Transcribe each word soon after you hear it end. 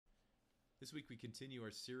This week we continue our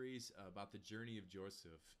series about the journey of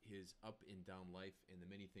Joseph, his up and down life, and the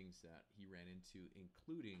many things that he ran into,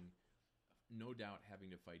 including, no doubt, having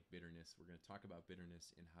to fight bitterness. We're going to talk about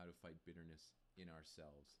bitterness and how to fight bitterness in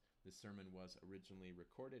ourselves. This sermon was originally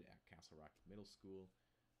recorded at Castle Rock Middle School,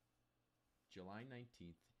 July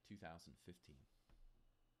 19th, 2015.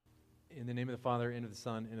 In the name of the Father, and of the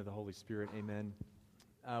Son, and of the Holy Spirit, amen.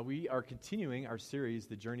 We are continuing our series,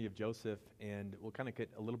 The Journey of Joseph, and we'll kind of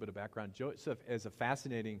get a little bit of background. Joseph is a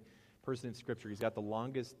fascinating person in Scripture. He's got the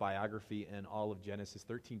longest biography in all of Genesis,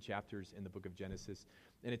 13 chapters in the book of Genesis,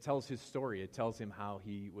 and it tells his story. It tells him how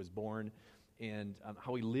he was born and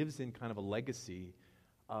how he lives in kind of a legacy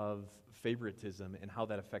of favoritism and how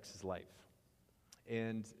that affects his life.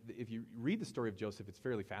 And if you read the story of Joseph, it's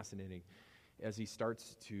fairly fascinating. As he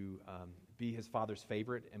starts to be his father's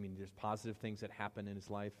favorite, I mean, there's positive things that happen in his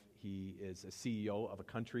life. He is a CEO of a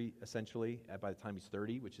country, essentially, by the time he's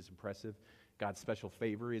 30, which is impressive. God's special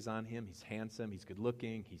favor is on him. He's handsome, he's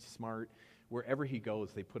good-looking, he's smart. Wherever he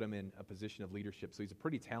goes, they put him in a position of leadership. So he's a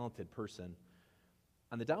pretty talented person.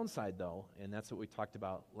 On the downside, though, and that's what we talked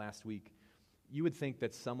about last week, you would think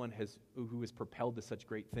that someone who is propelled to such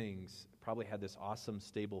great things probably had this awesome,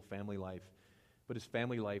 stable family life. But his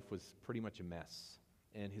family life was pretty much a mess.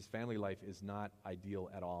 And his family life is not ideal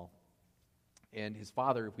at all. And his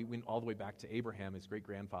father, if we went all the way back to Abraham, his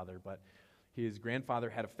great-grandfather, but his grandfather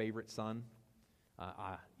had a favorite son,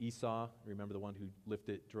 Esau. Remember the one who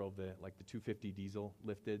drove the 250 diesel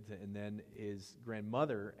lifted? And then his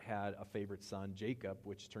grandmother had a favorite son, Jacob,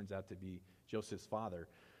 which turns out to be Joseph's father.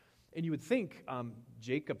 And you would think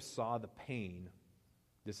Jacob saw the pain.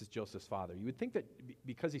 This is Joseph's father. You would think that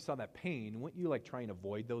because he saw that pain, wouldn't you try and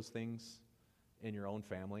avoid those things in your own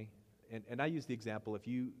family? And I use the example, if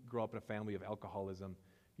you grow up in a family of alcoholism,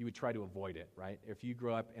 you would try to avoid it, right? If you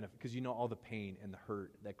grow up because you know all the pain and the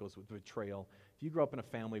hurt that goes with betrayal. If you grow up in a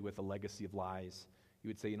family with a legacy of lies, you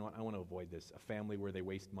would say, you know what, I want to avoid this. A family where they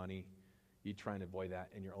waste money, you'd try and avoid that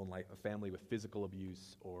in your own life. A family with physical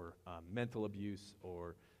abuse or mental abuse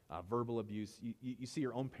or verbal abuse. You see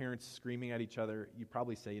your own parents screaming at each other, you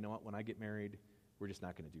probably say, you know what, when I get married, we're just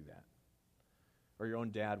not going to do that. Or your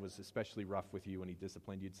own dad was especially rough with you when he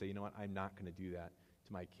disciplined you, you'd say, you know what, I'm not going to do that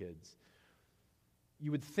to my kids.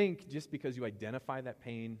 You would think just because you identify that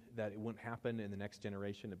pain that it wouldn't happen in the next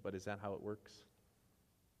generation, but is that how it works?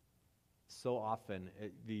 So often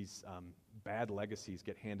these bad legacies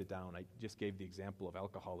get handed down. I just gave the example of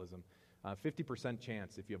alcoholism. 50%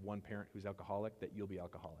 chance if you have one parent who's alcoholic that you'll be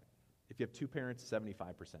alcoholic. If you have two parents, 75%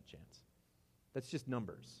 chance. That's just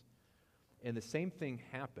numbers. And the same thing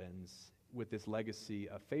happens with this legacy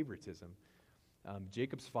of favoritism.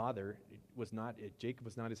 Jacob's father Jacob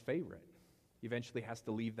was not his favorite. He eventually has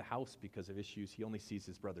to leave the house because of issues. He only sees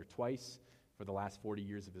his brother twice. For the last 40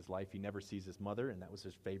 years of his life, he never sees his mother, and that was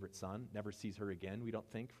his favorite son. Never sees her again, we don't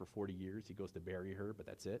think, for 40 years. He goes to bury her, but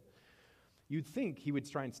that's it. You'd think he would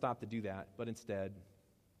try and stop to do that, but instead,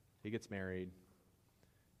 he gets married,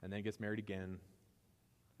 and then gets married again,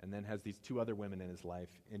 and then has these two other women in his life,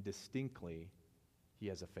 and distinctly, he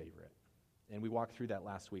has a favorite. And we walked through that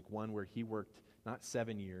last week, one where he worked not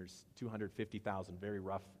 7 years, $250,000, very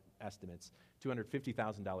rough estimates,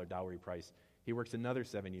 $250,000 dowry price. He works another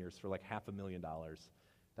 7 years for $500,000.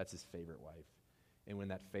 That's his favorite wife. And when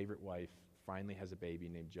that favorite wife finally has a baby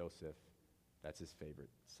named Joseph, that's his favorite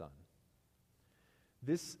son.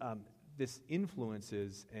 This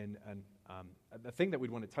influences, and the thing that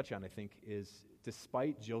we'd want to touch on, I think, is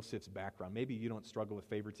despite Joseph's background, maybe you don't struggle with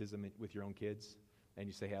favoritism with your own kids, and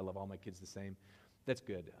you say, hey, I love all my kids the same. That's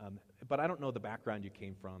good. But I don't know the background you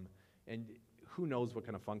came from, and who knows what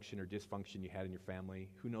kind of function or dysfunction you had in your family?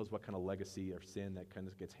 Who knows what kind of legacy or sin that kind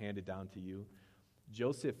of gets handed down to you?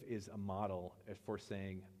 Joseph is a model for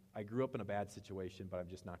saying, I grew up in a bad situation, but I'm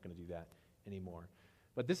just not going to do that anymore.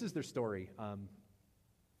 But this is their story.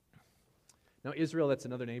 Now, Israel, that's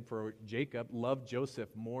another name for Jacob, loved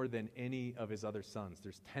Joseph more than any of his other sons.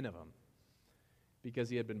 There's 10 of them because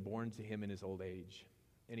he had been born to him in his old age,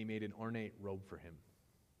 and he made an ornate robe for him.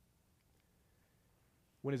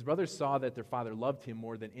 When his brothers saw that their father loved him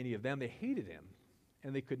more than any of them, they hated him,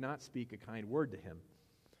 and they could not speak a kind word to him.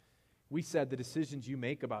 We said the decisions you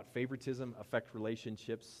make about favoritism affect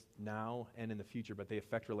relationships now and in the future, but they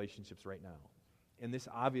affect relationships right now. And this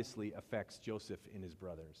obviously affects Joseph and his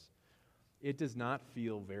brothers. It does not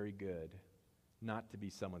feel very good not to be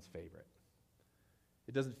someone's favorite.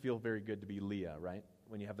 It doesn't feel very good to be Leah, right?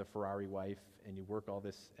 When you have the Ferrari wife and you work all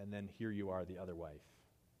this, and then here you are, the other wife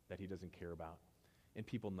that he doesn't care about. And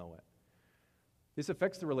people know it. This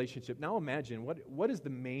affects the relationship. Now imagine, what is the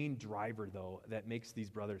main driver, though, that makes these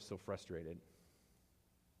brothers so frustrated?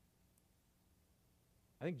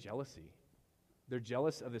 I think jealousy. They're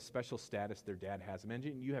jealous of the special status their dad has.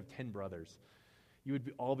 Imagine you have 10 brothers. You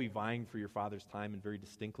would all be vying for your father's time, and very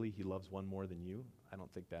distinctly, he loves one more than you. I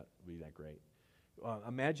don't think that would be that great.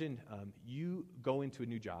 Imagine you go into a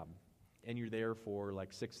new job, and you're there for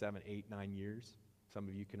like 6, 7, 8, 9 years. Some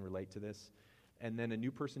of you can relate to this. And then a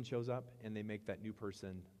new person shows up, and they make that new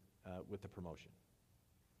person with the promotion.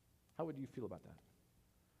 How would you feel about that?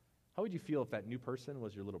 How would you feel if that new person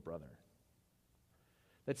was your little brother?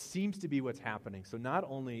 That seems to be what's happening. So not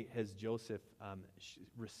only has Joseph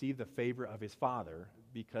received the favor of his father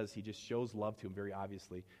because he just shows love to him very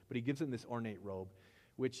obviously, but he gives him this ornate robe,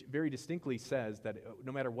 which very distinctly says that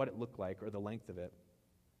no matter what it looked like or the length of it,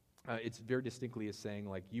 it's very distinctly is saying,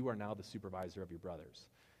 like, you are now the supervisor of your brothers.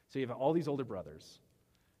 So you have all these older brothers.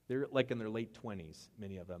 They're like in their late 20s,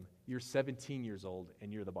 many of them. You're 17 years old,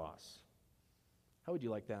 and you're the boss. How would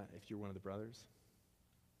you like that if you're one of the brothers?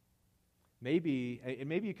 Maybe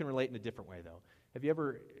you can relate in a different way, though. Have you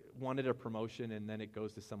ever wanted a promotion and then it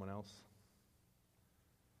goes to someone else?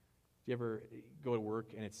 Do you ever go to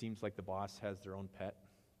work and it seems like the boss has their own pet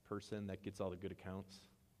person that gets all the good accounts?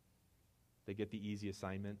 They get the easy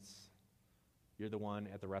assignments. You're the one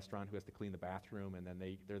at the restaurant who has to clean the bathroom, and then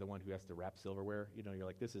they're the one who has to wrap silverware. You know, you're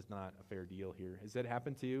like, this is not a fair deal here. Has that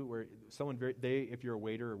happened to you, where someone, if you're a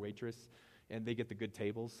waiter or waitress, and they get the good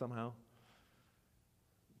tables somehow?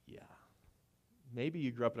 Yeah. Maybe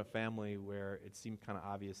you grew up in a family where it seemed kind of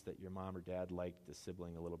obvious that your mom or dad liked the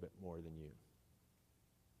sibling a little bit more than you.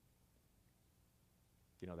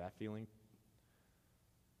 You know that feeling?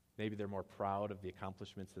 Maybe they're more proud of the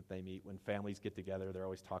accomplishments that they meet. When families get together, they're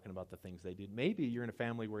always talking about the things they did. Maybe you're in a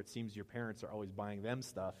family where it seems your parents are always buying them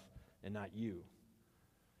stuff and not you.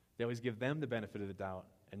 They always give them the benefit of the doubt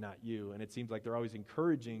and not you. And it seems like they're always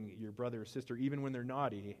encouraging your brother or sister, even when they're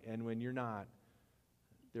naughty, and when you're not,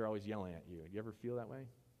 they're always yelling at you. Do you ever feel that way?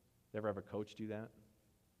 Ever have a coach do that?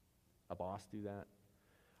 A boss do that?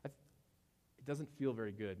 It doesn't feel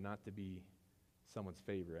very good not to be someone's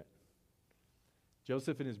favorite.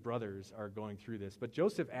 Joseph and his brothers are going through this, but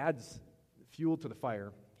Joseph adds fuel to the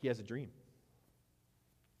fire. He has a dream.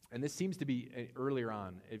 And this seems to be earlier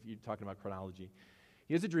on, if you're talking about chronology.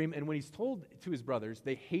 He has a dream, and when he's told to his brothers,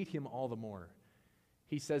 they hate him all the more.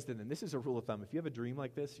 He says to them, this is a rule of thumb. If you have a dream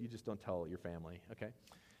like this, you just don't tell your family, okay?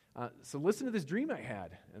 So listen to this dream I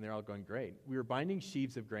had. And they're all going, great. We were binding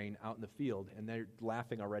sheaves of grain out in the field, and they're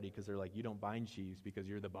laughing already because they're like, you don't bind sheaves because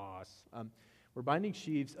you're the boss. We're binding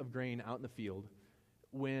sheaves of grain out in the field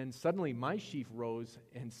when suddenly my sheaf rose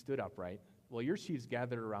and stood upright, while your sheaves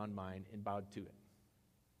gathered around mine and bowed to it.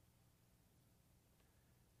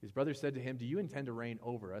 His brother said to him, do you intend to reign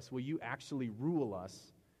over us? Will you actually rule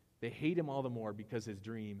us? They hate him all the more because of his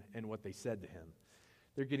dream and what they said to him.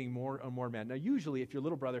 They're getting more and more mad. Now, usually, if your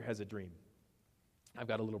little brother has a dream, I've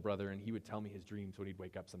got a little brother, and he would tell me his dreams when he'd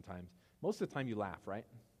wake up sometimes. Most of the time, you laugh, right?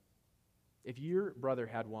 If your brother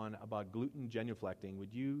had one about gluten genuflecting,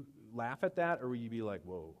 would you laugh at that, or would you be like,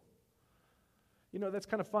 whoa? You know, that's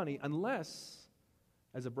kind of funny, unless,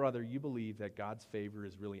 as a brother, you believe that God's favor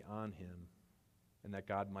is really on him and that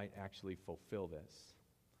God might actually fulfill this.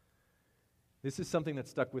 This is something that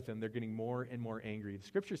stuck with them. They're getting more and more angry. The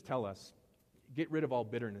scriptures tell us, get rid of all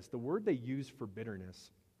bitterness. The word they use for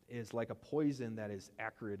bitterness is like a poison that is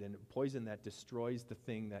acrid and a poison that destroys the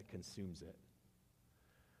thing that consumes it.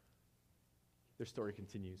 Their story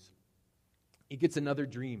continues. He gets another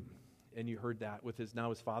dream, and you heard that with his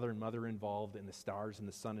father and mother involved, and the stars and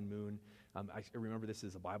the sun and moon. I remember this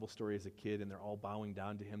as a Bible story as a kid, and they're all bowing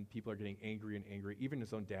down to him. People are getting angry and angry. Even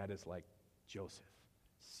his own dad is like, Joseph,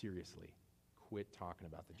 seriously, quit talking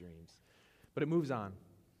about the dreams. But it moves on.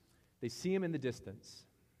 They see him in the distance,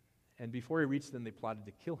 and before he reached them, they plotted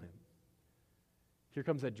to kill him. Here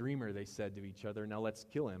comes that dreamer, they said to each other. Now let's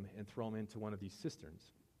kill him and throw him into one of these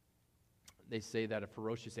cisterns. They say that a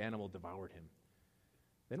ferocious animal devoured him.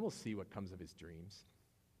 Then we'll see what comes of his dreams.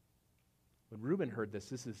 When Reuben heard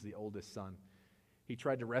this is the oldest son, he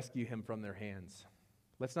tried to rescue him from their hands.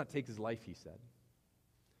 Let's not take his life, he said.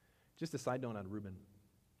 Just a side note on Reuben.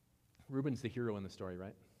 Reuben's the hero in the story,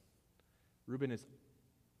 right? Reuben is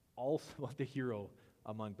also the hero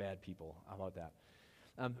among bad people. How about that?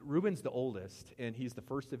 Reuben's the oldest, and he's the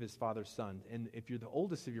first of his father's son. And if you're the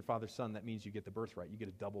oldest of your father's son, that means you get the birthright. You get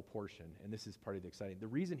a double portion, and this is part of the exciting. The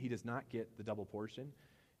reason he does not get the double portion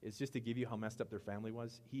is just to give you how messed up their family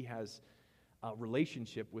was. He has a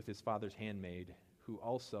relationship with his father's handmaid, who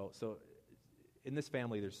also, so in this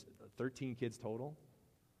family, there's 13 kids total.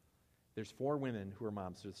 There's 4 women who are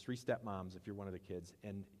moms. So there's 3 stepmoms if you're one of the kids.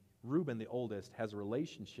 And Reuben, the oldest, has a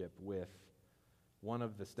relationship with one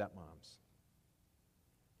of the stepmoms.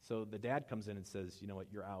 So the dad comes in and says, you know what,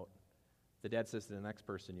 you're out. The dad says to the next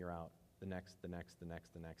person, you're out. The next.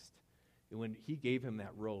 And when he gave him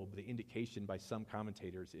that robe, the indication by some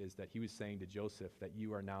commentators is that he was saying to Joseph that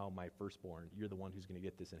you are now my firstborn. You're the one who's going to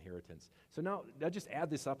get this inheritance. So now just add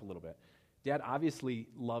this up a little bit. Dad obviously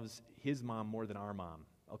loves his mom more than our mom.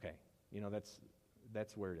 Okay,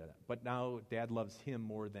 that's where it is. But now Dad loves him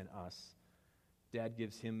more than us. Dad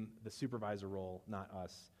gives him the supervisor role, not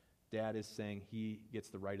us. Dad is saying he gets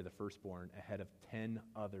the right of the firstborn ahead of 10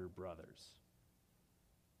 other brothers.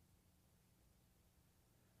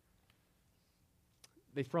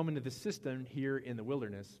 They throw him into the cistern here in the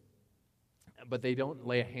wilderness, but they don't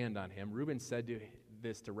lay a hand on him. Reuben said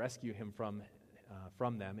this to rescue him from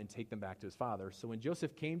them and take them back to his father. So when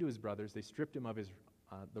Joseph came to his brothers, they stripped him of his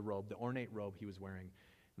the robe, the ornate robe he was wearing,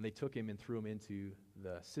 and they took him and threw him into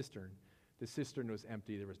the cistern. The cistern was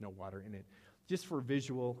empty. There was no water in it. Just for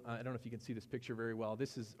visual, I don't know if you can see this picture very well.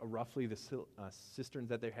 This is roughly the cisterns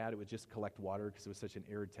that they had. It would just collect water because it was such an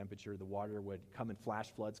arid temperature. The water would come in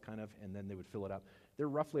flash floods kind of, and then they would fill it up. They're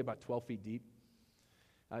roughly about 12 feet deep.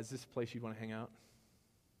 Is this a place you'd want to hang out?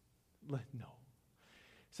 No.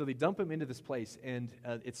 So they dump him into this place, and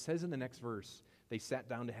it says in the next verse, they sat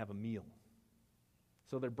down to have a meal.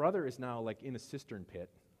 So their brother is now like in a cistern pit.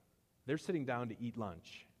 They're sitting down to eat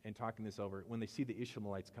lunch and talking this over when they see the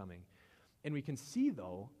Ishmaelites coming. And we can see,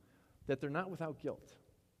 though, that they're not without guilt.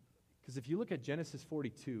 Because if you look at Genesis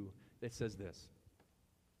 42, it says this.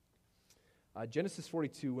 Genesis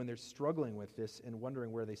 42, when they're struggling with this and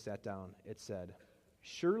wondering where they sat down, it said,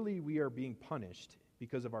 "Surely we are being punished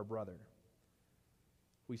because of our brother.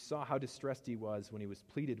 We saw how distressed he was when he was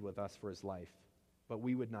pleaded with us for his life, but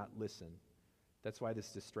we would not listen. That's why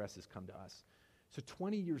this distress has come to us." So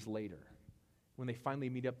 20 years later, when they finally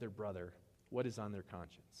meet up their brother, what is on their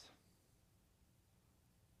conscience?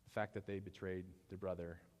 The fact that they betrayed their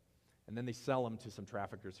brother. And then they sell him to some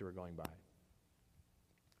traffickers who are going by.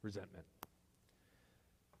 Resentment.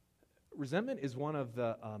 Resentment is one of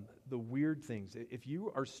the weird things. If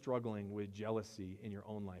you are struggling with jealousy in your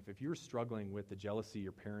own life, if you're struggling with the jealousy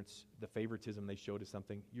your parents, the favoritism they show to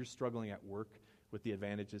something, you're struggling at work with the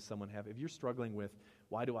advantages someone have, if you're struggling with,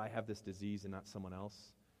 why do I have this disease and not someone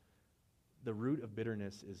else? The root of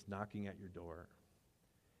bitterness is knocking at your door.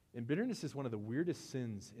 And bitterness is one of the weirdest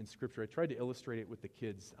sins in Scripture. I tried to illustrate it with the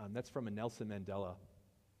kids. That's from a Nelson Mandela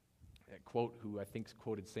quote, who I think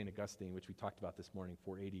quoted St. Augustine, which we talked about this morning,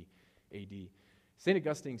 480 AD. St.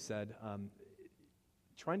 Augustine said,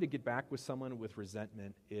 trying to get back with someone with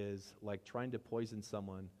resentment is like trying to poison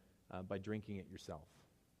someone by drinking it yourself.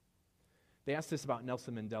 They asked this about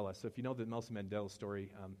Nelson Mandela. So if you know the Nelson Mandela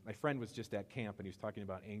story, my friend was just at camp and he was talking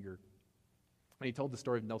about anger. And he told the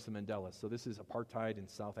story of Nelson Mandela. So this is apartheid in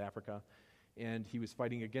South Africa, and he was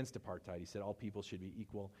fighting against apartheid. He said all people should be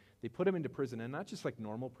equal. They put him into prison, and not just like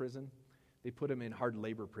normal prison. They put him in hard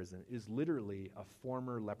labor prison. It is literally a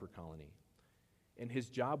former leper colony. And his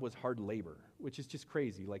job was hard labor, which is just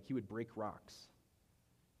crazy. Like he would break rocks.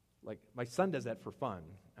 Like my son does that for fun.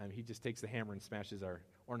 He just takes the hammer and smashes our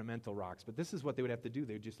ornamental rocks. But this is what they would have to do.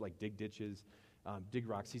 They would just like dig ditches, dig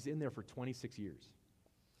rocks. He's in there for 26 years.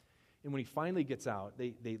 And when he finally gets out,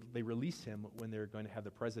 they release him when they're going to have the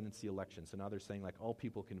presidency election. So now they're saying, like, all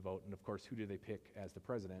people can vote. And, of course, who do they pick as the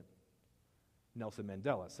president? Nelson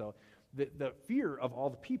Mandela. So the fear of all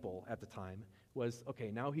the people at the time was, okay,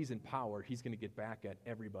 now he's in power. He's going to get back at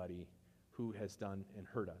everybody who has done and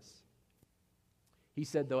hurt us. He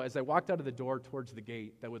said, though, as I walked out of the door towards the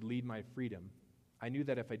gate that would lead my freedom, I knew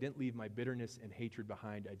that if I didn't leave my bitterness and hatred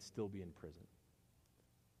behind, I'd still be in prison.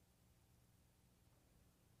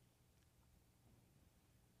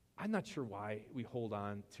 I'm not sure why we hold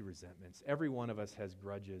on to resentments. Every one of us has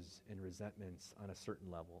grudges and resentments on a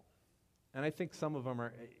certain level. And I think some of them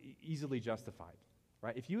are easily justified,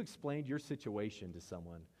 right? If you explained your situation to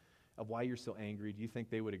someone of why you're so angry, do you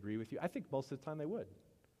think they would agree with you? I think most of the time they would.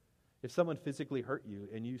 If someone physically hurt you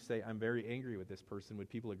and you say, I'm very angry with this person,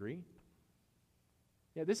 would people agree?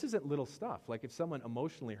 Yeah, this isn't little stuff. Like if someone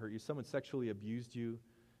emotionally hurt you, someone sexually abused you,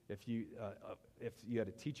 if you had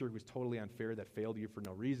a teacher who was totally unfair that failed you for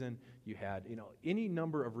no reason, you had, any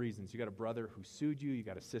number of reasons. You got a brother who sued you, you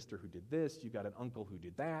got a sister who did this, you got an uncle who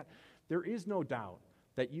did that. There is no doubt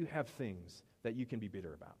that you have things that you can be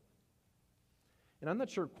bitter about. And I'm not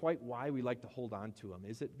sure quite why we like to hold on to them.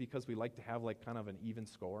 Is it because we like to have like kind of an even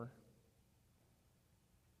score?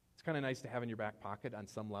 It's kind of nice to have in your back pocket on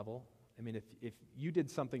some level. I mean, if you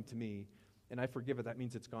did something to me and I forgive it, that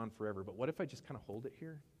means it's gone forever. But what if I just kind of hold it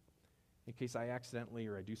here? In case I accidentally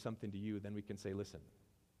or I do something to you, then we can say, listen,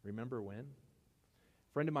 remember when?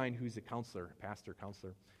 A friend of mine who's a counselor, pastor,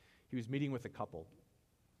 counselor, he was meeting with a couple.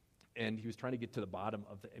 And he was trying to get to the bottom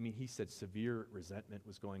of he said severe resentment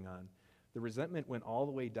was going on. The resentment went all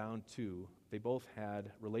the way down to they both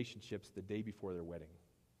had relationships the day before their wedding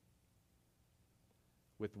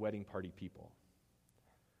with wedding party people.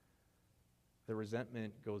 The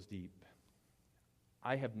resentment goes deep.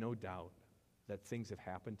 I have no doubt that things have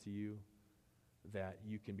happened to you that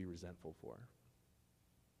you can be resentful for.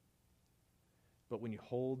 But when you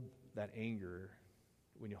hold that anger,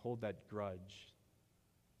 when you hold that grudge,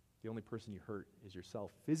 the only person you hurt is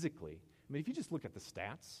yourself physically. If you just look at the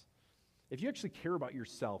stats, if you actually care about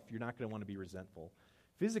yourself, you're not going to want to be resentful.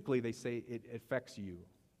 Physically, they say it affects you.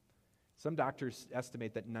 Some doctors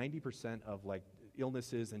estimate that 90% of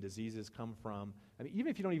illnesses and diseases come from,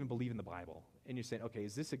 even if you don't even believe in the Bible, and you're saying, okay,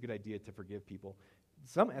 is this a good idea to forgive people?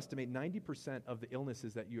 Some estimate 90% of the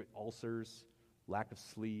illnesses that you, ulcers, lack of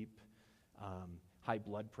sleep, high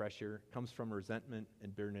blood pressure, comes from resentment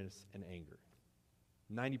and bitterness and anger.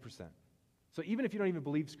 90%. So even if you don't even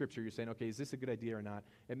believe Scripture, you're saying, okay, is this a good idea or not?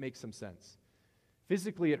 It makes some sense.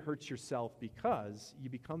 Physically, it hurts yourself because you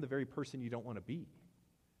become the very person you don't want to be.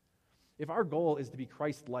 If our goal is to be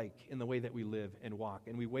Christ-like in the way that we live and walk,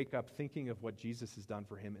 and we wake up thinking of what Jesus has done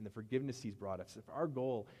for him and the forgiveness he's brought us, if our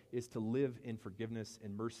goal is to live in forgiveness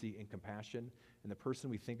and mercy and compassion, and the person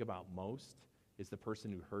we think about most is the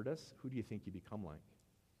person who hurt us, who do you think you become like?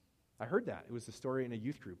 I heard that. It was a story in a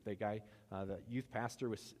youth group. The youth pastor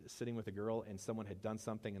was sitting with a girl, and someone had done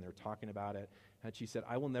something, and they were talking about it, and she said,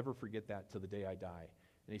 I will never forget that till the day I die.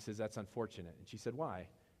 And he says, that's unfortunate. And she said, why?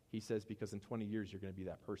 He says, because in 20 years, you're going to be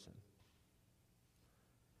that person.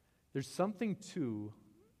 There's something to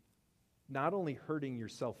not only hurting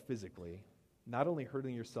yourself physically, not only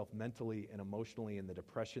hurting yourself mentally and emotionally and the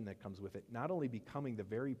depression that comes with it, not only becoming the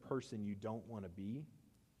very person you don't want to be,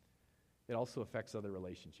 it also affects other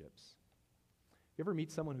relationships. You ever meet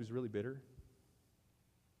someone who's really bitter?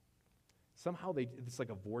 Somehow it's like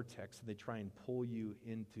a vortex, and they try and pull you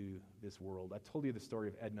into this world. I told you the story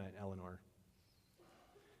of Edna and Eleanor.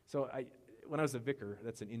 So when I was a vicar,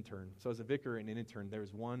 that's an intern. So as a vicar and an intern,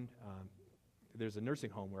 there's a nursing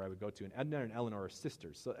home where I would go to, and Edna and Eleanor are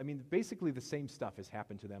sisters. So, basically the same stuff has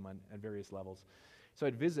happened to them on various levels. So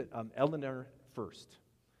I'd visit Eleanor first,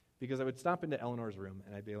 because I would stop into Eleanor's room,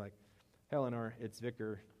 and I'd be like, Eleanor, it's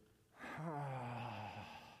Vicar.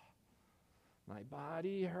 My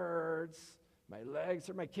body hurts. My legs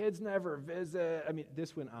hurt. My kids never visit.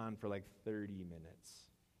 This went on for 30 minutes.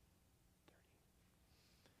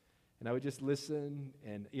 And I would just listen,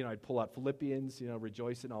 and, I'd pull out Philippians,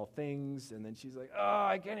 rejoice in all things. And then she's like, oh,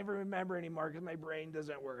 I can't even remember anymore because my brain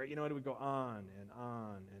doesn't work. It would go on and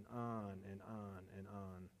on and on and on and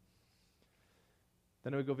on.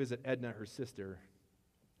 Then I would go visit Edna, her sister.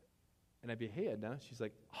 And I'd be, hey, Edna. She's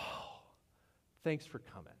like, oh, thanks for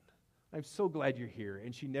coming. I'm so glad you're here.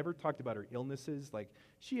 And she never talked about her illnesses.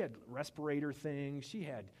 She had respirator things. She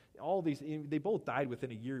had all these. They both died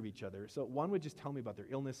within a year of each other. So one would just tell me about their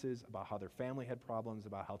illnesses, about how their family had problems,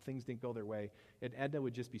 about how things didn't go their way. And Edna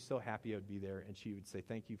would just be so happy I would be there. And she would say,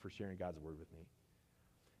 thank you for sharing God's word with me.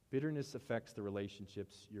 Bitterness affects the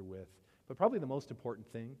relationships you're with. But probably the most important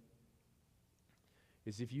thing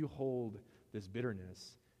is if you hold this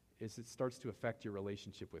bitterness, is it starts to affect your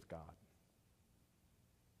relationship with God.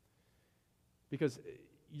 Because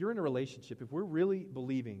you're in a relationship, if we're really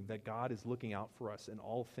believing that God is looking out for us in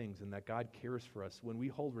all things and that God cares for us, when we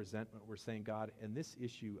hold resentment, we're saying, God, in this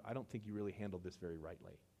issue, I don't think you really handled this very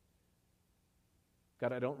rightly.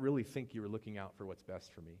 God, I don't really think you were looking out for what's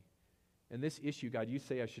best for me. In this issue, God, you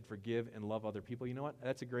say I should forgive and love other people. You know what?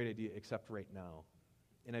 That's a great idea, except right now.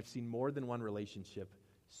 And I've seen more than one relationship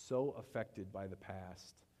so affected by the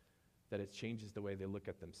past that it changes the way they look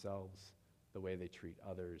at themselves, the way they treat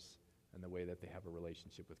others, and the way that they have a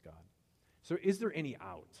relationship with God. So is there any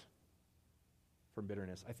out from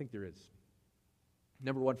bitterness? I think there is.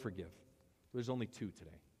 Number one, forgive. There's only two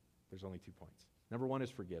today. There's only 2 points. Number one is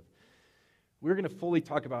forgive. We're going to fully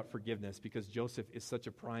talk about forgiveness because Joseph is such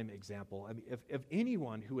a prime example. If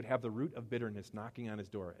anyone who would have the root of bitterness knocking on his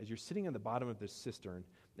door, as you're sitting on the bottom of this cistern,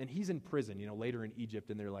 and he's in prison, later in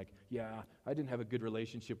Egypt, and they're like, yeah, I didn't have a good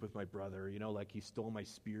relationship with my brother, he stole my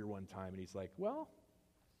spear one time, and he's like, well,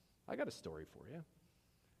 I got a story for you. Do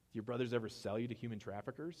your brothers ever sell you to human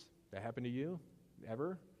traffickers? That happened to you?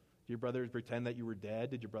 Ever? Do your brothers pretend that you were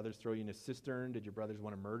dead? Did your brothers throw you in a cistern? Did your brothers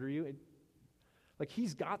want to murder you?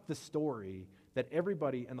 He's got the story that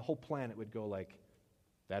everybody and the whole planet would go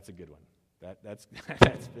that's a good one.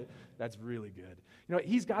 That's really good.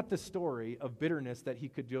 He's got the story of bitterness that he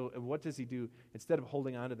could do. And what does he do? Instead of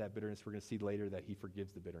holding on to that bitterness, we're going to see later that he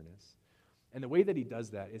forgives the bitterness. And the way that he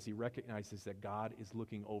does that is he recognizes that God is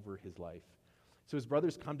looking over his life. So his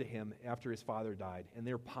brothers come to him after his father died, and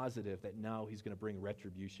they're positive that now he's going to bring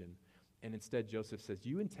retribution. And instead, Joseph says,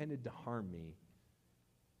 you intended to harm me.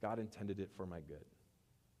 God intended it for my good.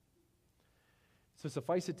 So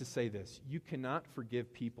suffice it to say this, you cannot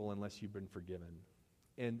forgive people unless you've been forgiven.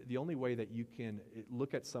 And the only way that you can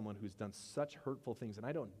look at someone who's done such hurtful things, and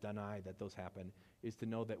I don't deny that those happen, is to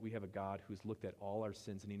know that we have a God who's looked at all our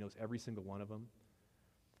sins and he knows every single one of them.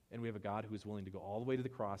 And we have a God who is willing to go all the way to the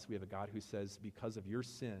cross. We have a God who says, because of your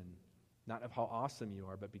sin, not of how awesome you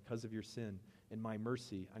are, but because of your sin and my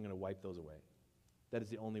mercy, I'm going to wipe those away. That is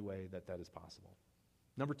the only way that that is possible.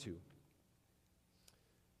 Number 2,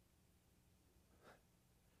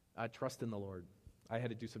 trust in the Lord. I had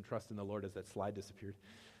to do some trust in the Lord as that slide disappeared.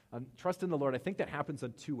 Trust in the Lord, I think that happens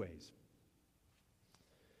in 2 ways.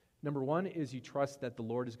 Number 1 is you trust that the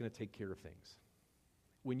Lord is going to take care of things.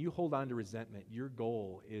 When you hold on to resentment, your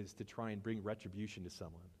goal is to try and bring retribution to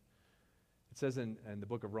someone. It says in the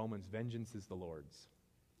book of Romans, vengeance is the Lord's.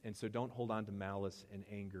 And so don't hold on to malice and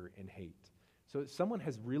anger and hate. So if someone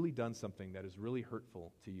has really done something that is really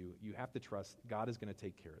hurtful to you, you have to trust God is going to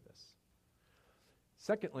take care of this.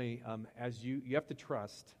 Secondly, as you have to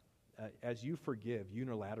trust, as you forgive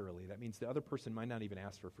unilaterally, that means the other person might not even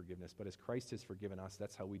ask for forgiveness, but as Christ has forgiven us,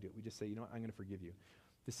 that's how we do it. We just say, you know what, I'm going to forgive you.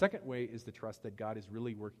 The second way is to trust that God is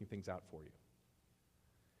really working things out for you.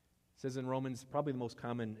 It says in Romans, probably the most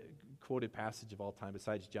common quoted passage of all time,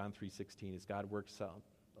 besides John 3:16, is God works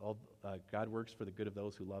for the good of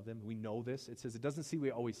those who love Him. We know this. It says it doesn't see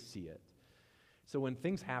we always see it. So when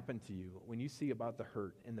things happen to you, when you see about the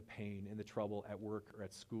hurt and the pain and the trouble at work or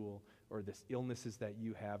at school, or the illnesses that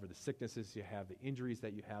you have, or the sicknesses you have, the injuries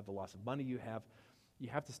that you have, the loss of money you have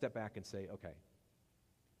to step back and say, okay,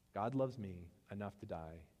 God loves me enough to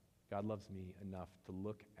die. God loves me enough to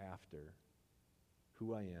look after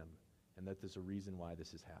who I am, and that there's a reason why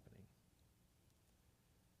this is happening.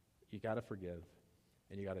 You got to forgive,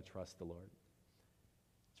 and you got to trust the Lord.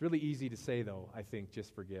 It's really easy to say, though, I think,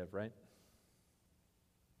 just forgive, right?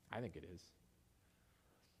 I think it is.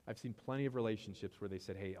 I've seen plenty of relationships where they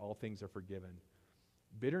said, hey, all things are forgiven.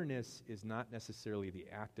 Bitterness is not necessarily the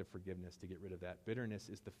act of forgiveness to get rid of that. Bitterness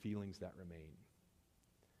is the feelings that remain.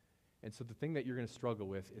 And so the thing that you're going to struggle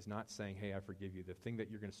with is not saying, hey, I forgive you. The thing that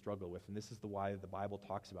you're going to struggle with, and this is why the Bible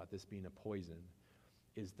talks about this being a poison,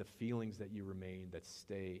 is the feelings that you remain that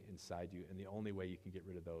stay inside you. And the only way you can get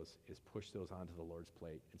rid of those is push those onto the Lord's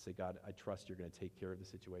plate and say, God, I trust you're going to take care of the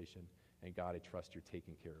situation. And God, I trust you're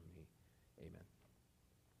taking care of me. Amen.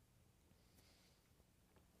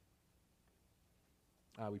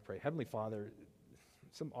 We pray. Heavenly Father,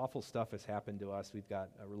 some awful stuff has happened to us. We've got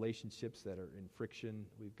relationships that are in friction.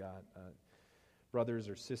 We've got brothers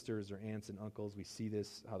or sisters or aunts and uncles. We see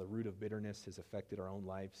this, how the root of bitterness has affected our own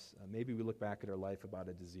lives. Maybe we look back at our life about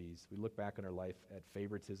a disease. We look back on our life at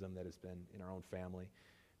favoritism that has been in our own family.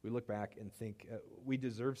 We look back and think we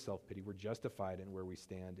deserve self-pity. We're justified in where we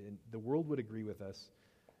stand. And the world would agree with us,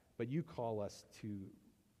 but you call us to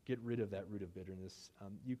get rid of that root of bitterness.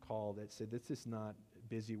 You call that, say, this is not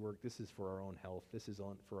busy work. This is for our own health. This is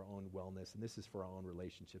for our own wellness, and this is for our own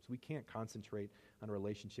relationships. We can't concentrate on a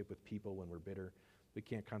relationship with people when we're bitter. We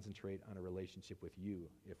can't concentrate on a relationship with you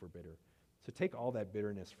if we're bitter. So take all that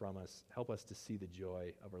bitterness from us. Help us to see the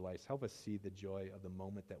joy of our lives. Help us see the joy of the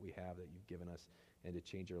moment that we have that you've given us and to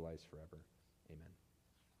change our lives forever. Amen.